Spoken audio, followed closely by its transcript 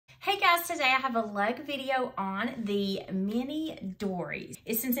Hey guys, today I have a lug video on the Mini Dory.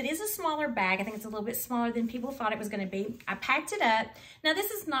 Since it is a smaller bag, I think it's a little bit smaller than people thought it was going to be. I packed it up. Now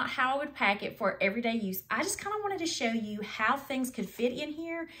this is not how I would pack it for everyday use. I just kind of wanted to show you how things could fit in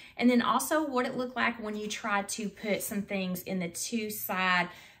here and then also what it looked like when you tried to put some things in the two side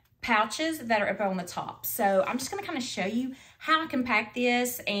pouches that are up on the top. So I'm just going to kind of show you how I can pack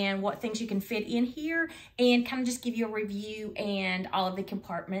this and what things you can fit in here and kind of just give you a review and all of the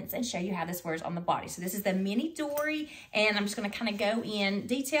compartments and show you how this wears on the body. So this is the Mini Dory and I'm just going to kind of go in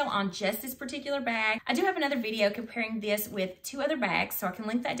detail on just this particular bag. I do have another video comparing this with two other bags, so I can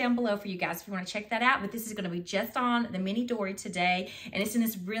link that down below for you guys if you want to check that out, but this is going to be just on the Mini Dory today, and it's in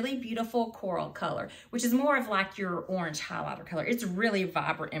this really beautiful coral color, which is more of like your orange highlighter color. It's really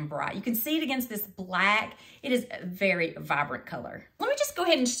vibrant and bright. You can see it against this black. It is a very vibrant color. Let me just go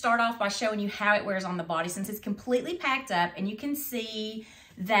ahead and start off by showing you how it wears on the body since it's completely packed up, and you can see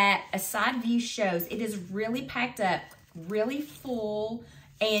that a side view shows it is really packed up, really full,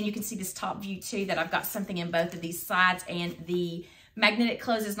 and you can see this top view too that I've got something in both of these sides, and the magnetic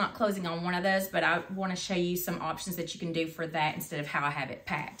close is not closing on one of those, but I want to show you some options that you can do for that instead of how I have it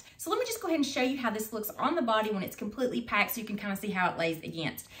packed. So let me just go ahead and show you how this looks on the body when it's completely packed so you can kind of see how it lays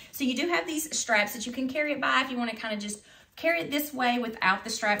against. So you do have these straps that you can carry it by. If you want to kind of just carry it this way without the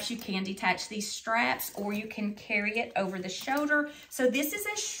straps, you can detach these straps, or you can carry it over the shoulder. So this is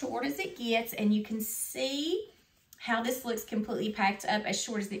as short as it gets, and you can see how this looks completely packed up as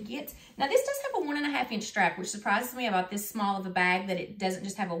short as it gets. Now this does have a 1.5 inch strap, which surprises me about this small of a bag that it doesn't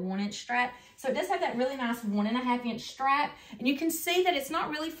just have a 1 inch strap. So it does have that really nice 1.5 inch strap, and you can see that it's not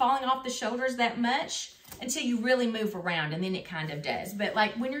really falling off the shoulders that much until you really move around, and then it kind of does. But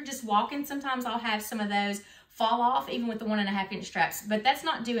like when you're just walking, sometimes I'll have some of those fall off even with the 1.5 inch straps, but that's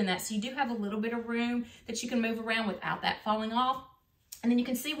not doing that. So you do have a little bit of room that you can move around without that falling off. And then you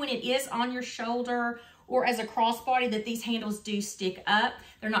can see when it is on your shoulder or as a crossbody that these handles do stick up.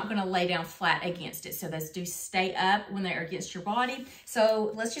 They're not gonna lay down flat against it. So those do stay up when they're against your body.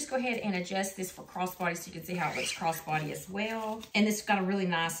 So let's just go ahead and adjust this for crossbody so you can see how it looks crossbody as well. And this has got a really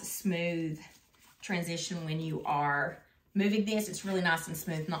nice smooth transition when you are moving this. It's really nice and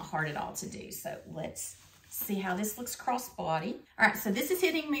smooth, not hard at all to do. So let's see how this looks crossbody. All right, so this is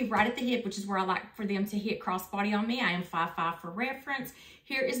hitting me right at the hip, which is where I like for them to hit crossbody on me. I am 5'5" for reference.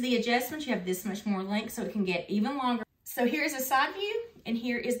 Here is the adjustment. You have this much more length so it can get even longer. So here is a side view, and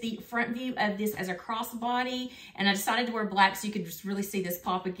here is the front view of this as a crossbody. And I decided to wear black so you could just really see this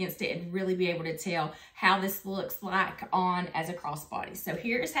pop against it and really be able to tell how this looks like on as a crossbody. So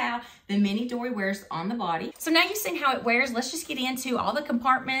here is how the Mini Dory wears on the body. So now you've seen how it wears. Let's just get into all the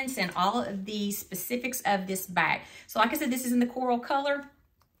compartments and all of the specifics of this bag. So like I said, this is in the coral color.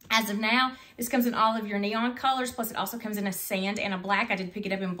 As of now, this comes in all of your neon colors, plus it also comes in a sand and a black. I did pick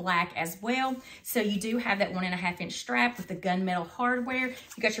it up in black as well. So you do have that 1.5 inch strap with the gunmetal hardware.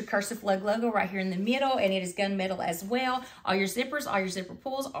 You got your cursive lug logo right here in the middle, and it is gunmetal as well. All your zippers, all your zipper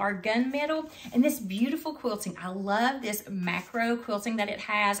pulls are gunmetal. And this beautiful quilting, I love this macro quilting that it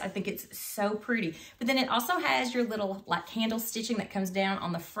has. I think it's so pretty. But then it also has your little like handle stitching that comes down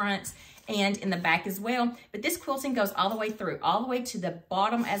on the front and in the back as well. But this quilting goes all the way through, all the way to the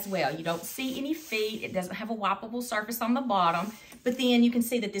bottom as well. You don't see any feet. It doesn't have a wipeable surface on the bottom. But then you can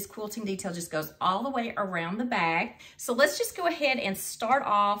see that this quilting detail just goes all the way around the bag. So let's just go ahead and start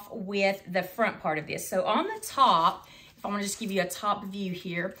off with the front part of this. So on the top, if I want to just give you a top view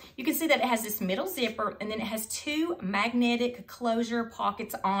here, you can see that it has this middle zipper, and then it has two magnetic closure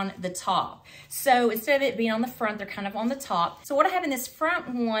pockets on the top. So instead of it being on the front, they're kind of on the top. So what I have in this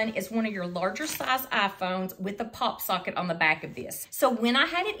front one is one of your larger size iPhones with a pop socket on the back of this. So when I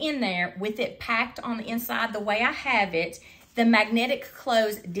had it in there with it packed on the inside the way I have it, the magnetic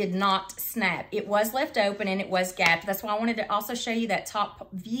close did not snap. It was left open and it was gapped. That's why I wanted to also show you that top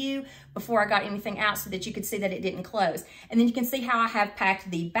view before I got anything out so that you could see that it didn't close. And then you can see how I have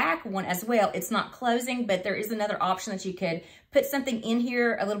packed the back one as well. It's not closing, but there is another option that you could put something in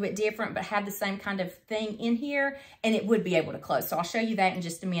here a little bit different, but have the same kind of thing in here, and it would be able to close. So I'll show you that in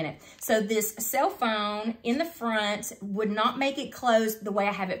just a minute. So this cell phone in the front would not make it close the way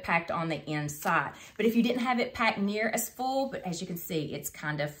I have it packed on the inside. But if you didn't have it packed near as full, but as you can see, it's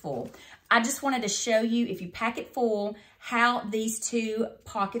kind of full. I just wanted to show you, if you pack it full, how these two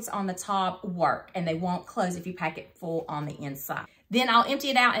pockets on the top work, and they won't close if you pack it full on the inside. Then I'll empty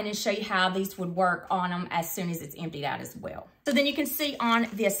it out and then show you how these would work on them as soon as it's emptied out as well. So then you can see on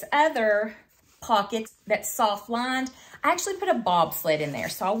this other pocket that's soft lined, I actually put a bobsled in there.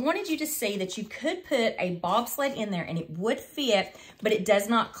 So I wanted you to see that you could put a bobsled in there and it would fit, but it does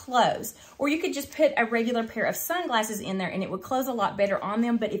not close. Or you could just put a regular pair of sunglasses in there and it would close a lot better on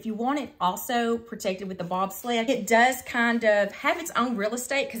them. But if you want it also protected with the bobsled, it does kind of have its own real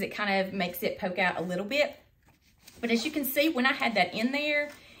estate because it kind of makes it poke out a little bit. But as you can see, when I had that in there,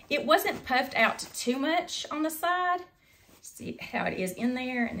 it wasn't puffed out too much on the side. See how it is in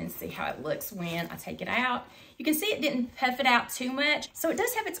there and then see how it looks when I take it out. You can see it didn't puff it out too much. So it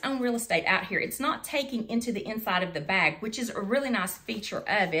does have its own real estate out here. It's not taking into the inside of the bag, which is a really nice feature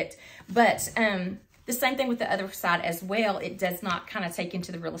of it. But the same thing with the other side as well. It does not kind of take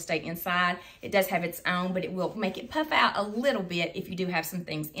into the real estate inside. It does have its own, but it will make it puff out a little bit if you do have some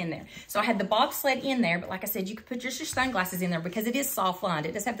things in there. So I had the bobsled in there, but like I said, you could put just your sunglasses in there because it is soft lined.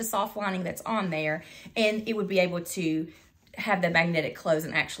 It does have the soft lining that's on there, and it would be able to have the magnetic close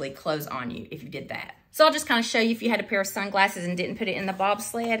and actually close on you if you did that. So I'll just kind of show you if you had a pair of sunglasses and didn't put it in the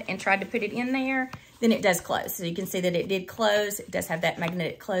bobsled and tried to put it in there, then it does close. So you can see that it did close. It does have that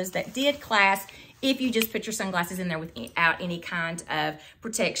magnetic close that did clasp if you just put your sunglasses in there without any kind of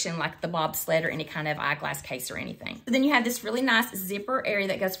protection like the bobsled or any kind of eyeglass case or anything. So then you have this really nice zipper area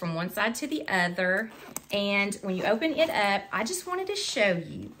that goes from one side to the other. And when you open it up, I just wanted to show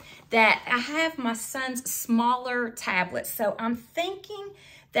you that I have my son's smaller tablet. So I'm thinking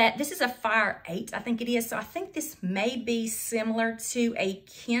that this is a Fire 8, I think it is. So I think this may be similar to a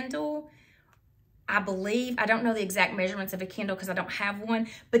Kindle, I believe. I don't know the exact measurements of a Kindle because I don't have one,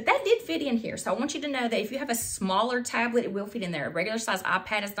 but that did fit in here. So I want you to know that if you have a smaller tablet, it will fit in there. A regular size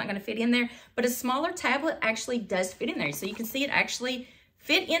iPad is not going to fit in there, but a smaller tablet actually does fit in there. So you can see it actually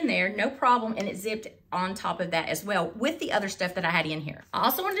fit in there, no problem, and it zipped on top of that as well with the other stuff that I had in here. I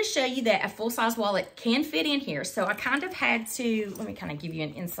also wanted to show you that a full-size wallet can fit in here. So I kind of had to, let me kind of give you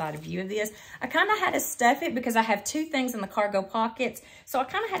an inside view of this. I kind of had to stuff it because I have two things in the cargo pockets. So I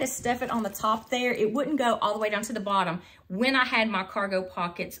kind of had to stuff it on the top there. It wouldn't go all the way down to the bottom. When I had my cargo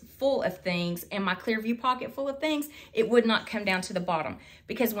pockets full of things and my clear view pocket full of things, it would not come down to the bottom.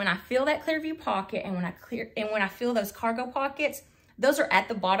 Because when I fill that clear view pocket and when I fill those cargo pockets, those are at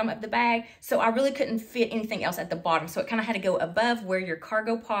the bottom of the bag, so I really couldn't fit anything else at the bottom. So it kind of had to go above where your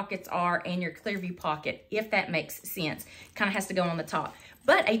cargo pockets are and your clear view pocket, if that makes sense. Kind of has to go on the top.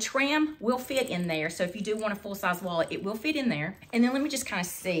 But a tram will fit in there. So if you do want a full-size wallet, it will fit in there. And then let me just kind of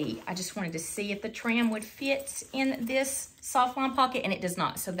see. I just wanted to see if the tram would fit in this soft line pocket, and it does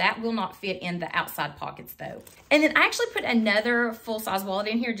not. So that will not fit in the outside pockets though. And then I actually put another full-size wallet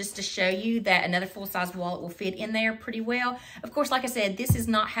in here just to show you that another full-size wallet will fit in there pretty well. Of course, like I said, this is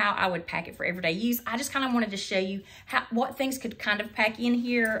not how I would pack it for everyday use. I just kind of wanted to show you what things could kind of pack in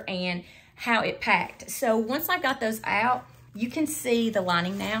here and how it packed. So once I got those out, you can see the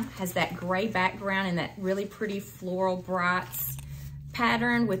lining now has that gray background and that really pretty floral brights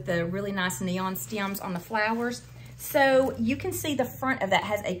pattern with the really nice neon stems on the flowers. So you can see the front of that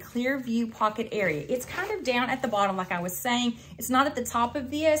has a clear view pocket area. It's kind of down at the bottom, like I was saying. It's not at the top of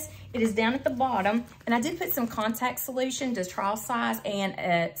this. It is down at the bottom. And I did put some contact solution to trial size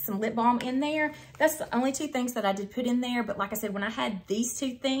and some lip balm in there. That's the only two things that I did put in there. But like I said, when I had these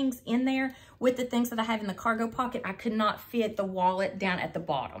two things in there with the things that I have in the cargo pocket, I could not fit the wallet down at the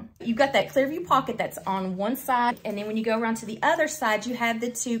bottom. You've got that clear view pocket that's on one side. And then when you go around to the other side, you have the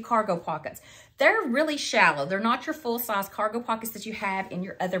two cargo pockets. They're really shallow. They're not your full-size cargo pockets that you have in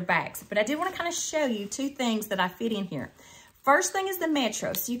your other bags. But I did want to kind of show you two things that I fit in here. First thing is the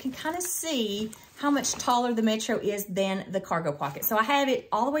Metro. So you can kind of see how much taller the Metro is than the cargo pocket. So I have it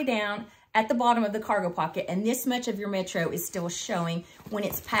all the way down at the bottom of the cargo pocket, and this much of your Metro is still showing when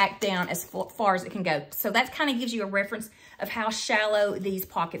it's packed down as far as it can go. So that kind of gives you a reference of how shallow these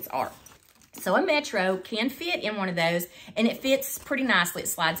pockets are. So a Metro can fit in one of those, and it fits pretty nicely. It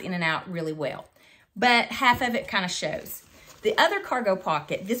slides in and out really well. But half of it kind of shows. The other cargo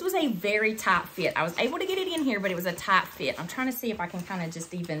pocket, this was a very tight fit. I was able to get it in here, but it was a tight fit. I'm trying to see if I can kind of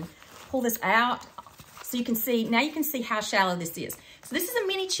just even pull this out. So you can see, now you can see how shallow this is. So this is a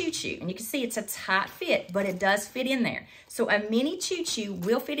mini choo-choo, and you can see it's a tight fit, but it does fit in there. So a mini choo-choo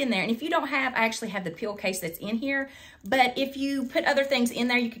will fit in there. And if you don't have, I actually have the pill case that's in here, but if you put other things in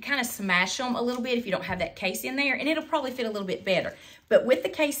there, you could kind of smash them a little bit if you don't have that case in there, and it'll probably fit a little bit better. But with the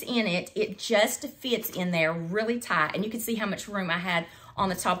case in it, it just fits in there really tight, and you can see how much room I had on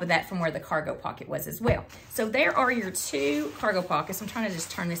the top of that from where the cargo pocket was as well. So there are your two cargo pockets. I'm trying to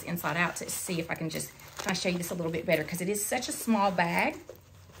just turn this inside out to see if I can just kind of show you this a little bit better because it is such a small bag.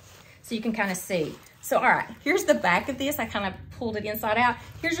 So you can kind of see. So, all right, here's the back of this. I kind of pulled it inside out.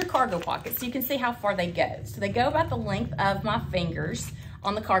 Here's your cargo pocket. So you can see how far they go. So they go about the length of my fingers.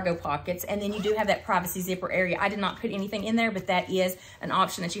 on the cargo pockets. And then you do have that privacy zipper area. I did not put anything in there, but that is an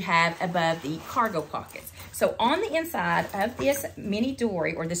option that you have above the cargo pockets. So on the inside of this Mini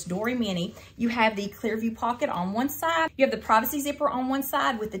Dory, or this Dory Mini, you have the clear view pocket on one side. You have the privacy zipper on one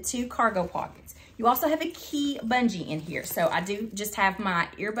side with the 2 cargo pockets. You also have a key bungee in here. So I do just have my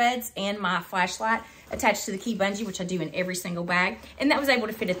earbuds and my flashlight attached to the key bungee, which I do in every single bag. And that was able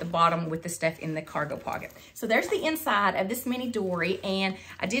to fit at the bottom with the stuff in the cargo pocket. So there's the inside of this Mini Dory. And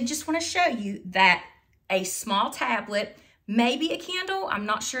I did just want to show you that a small tablet, maybe a Kindle, I'm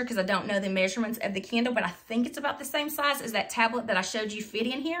not sure because I don't know the measurements of the Kindle, but I think it's about the same size as that tablet that I showed you fit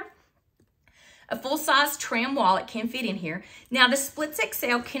in here. A full-size tram wallet can fit in here. Now, the Splits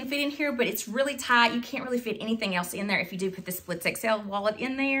XL can fit in here, but it's really tight. You can't really fit anything else in there if you do put the Splits XL wallet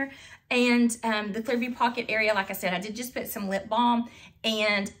in there. And the Clearview pocket area, like I said, I did just put some lip balm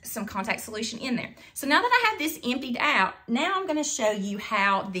and some contact solution in there. So now that I have this emptied out, now I'm gonna show you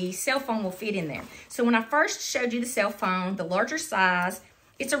how the cell phone will fit in there. So when I first showed you the cell phone, the larger size,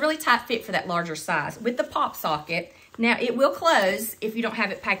 it's a really tight fit for that larger size with the pop socket. Now, it will close if you don't have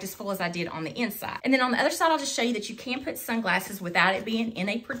it packed as full as I did on the inside. And then on the other side, I'll just show you that you can put sunglasses without it being in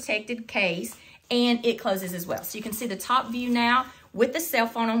a protected case, and it closes as well. So you can see the top view now with the cell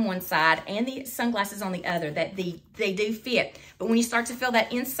phone on one side and the sunglasses on the other, that they do fit. But when you start to feel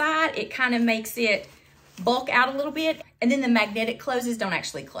that inside, it kind of makes it bulk out a little bit, and then the magnetic closes don't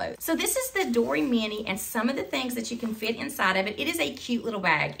actually close. So this is the Dory Mini and some of the things that you can fit inside of it. It is a cute little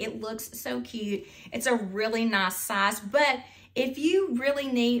bag. It looks so cute. It's a really nice size, but if you really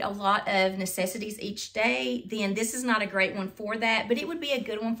need a lot of necessities each day, then this is not a great one for that, but it would be a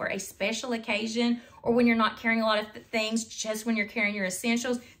good one for a special occasion or when you're not carrying a lot of things, just when you're carrying your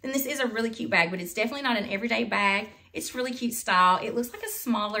essentials, then this is a really cute bag, but it's definitely not an everyday bag. It's really cute style. It looks like a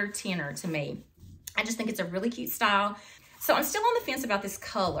smaller tenner to me. I just think it's a really cute style. So I'm still on the fence about this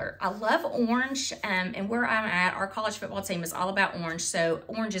color. I love orange, and where I'm at, our college football team is all about orange, so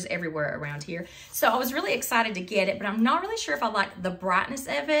orange is everywhere around here. So I was really excited to get it, but I'm not really sure if I like the brightness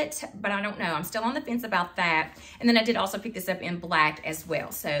of it, but I don't know. I'm still on the fence about that. And then I did also pick this up in black as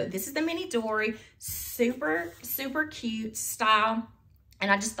well. So this is the Mini Dory, super, super cute style. And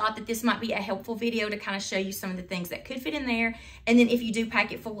I just thought that this might be a helpful video to kind of show you some of the things that could fit in there. And then if you do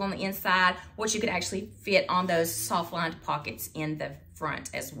pack it full on the inside, what you could actually fit on those soft lined pockets in the front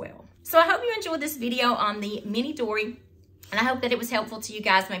as well. So I hope you enjoyed this video on the Mini Dory. And I hope that it was helpful to you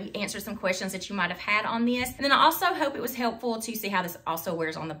guys, maybe answer some questions that you might have had on this. And then I also hope it was helpful to see how this also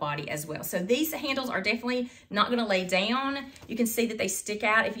wears on the body as well. So these handles are definitely not gonna lay down. You can see that they stick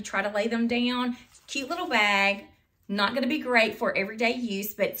out if you try to lay them down. Cute little bag. Not going to be great for everyday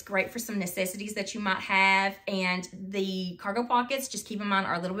use, but it's great for some necessities that you might have. And the cargo pockets, just keep in mind,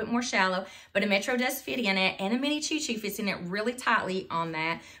 are a little bit more shallow, but a Metro does fit in it, and a Mini Choo Choo fits in it really tightly on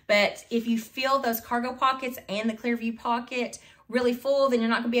that. But if you fill those cargo pockets and the Clearview pocket really full, then you're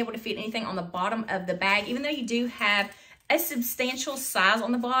not going to be able to fit anything on the bottom of the bag, even though you do have a substantial size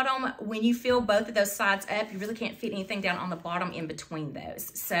on the bottom. When you fill both of those sides up, you really can't fit anything down on the bottom in between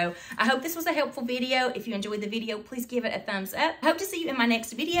those. So I hope this was a helpful video. If you enjoyed the video, please give it a thumbs up. I hope to see you in my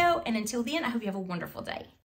next video. And until then, I hope you have a wonderful day.